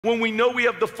When we know we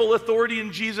have the full authority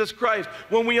in Jesus Christ,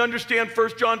 when we understand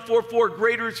 1 John 4:4,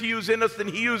 greater is he who's in us than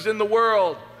he who's in the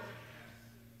world,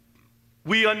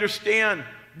 we understand,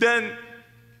 then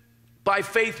by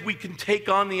faith we can take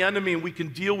on the enemy and we can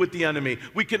deal with the enemy.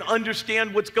 We can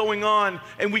understand what's going on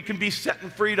and we can be set in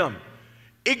freedom.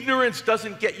 Ignorance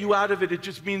doesn't get you out of it. It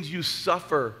just means you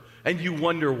suffer and you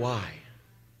wonder why.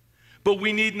 But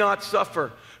we need not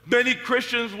suffer. Many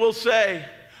Christians will say,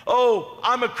 oh,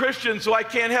 I'm a Christian, so I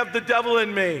can't have the devil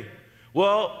in me.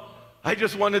 Well, I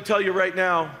just want to tell you right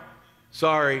now,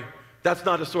 sorry, that's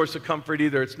not a source of comfort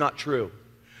either. It's not true.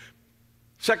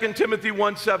 2 Timothy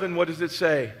 1:7, what does it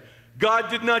say? God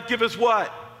did not give us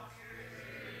what?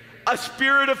 A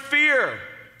spirit of fear.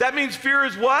 That means fear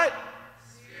is what?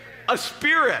 A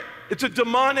spirit. It's a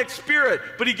demonic spirit,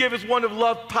 but he gave us one of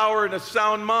love, power, and a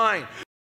sound mind.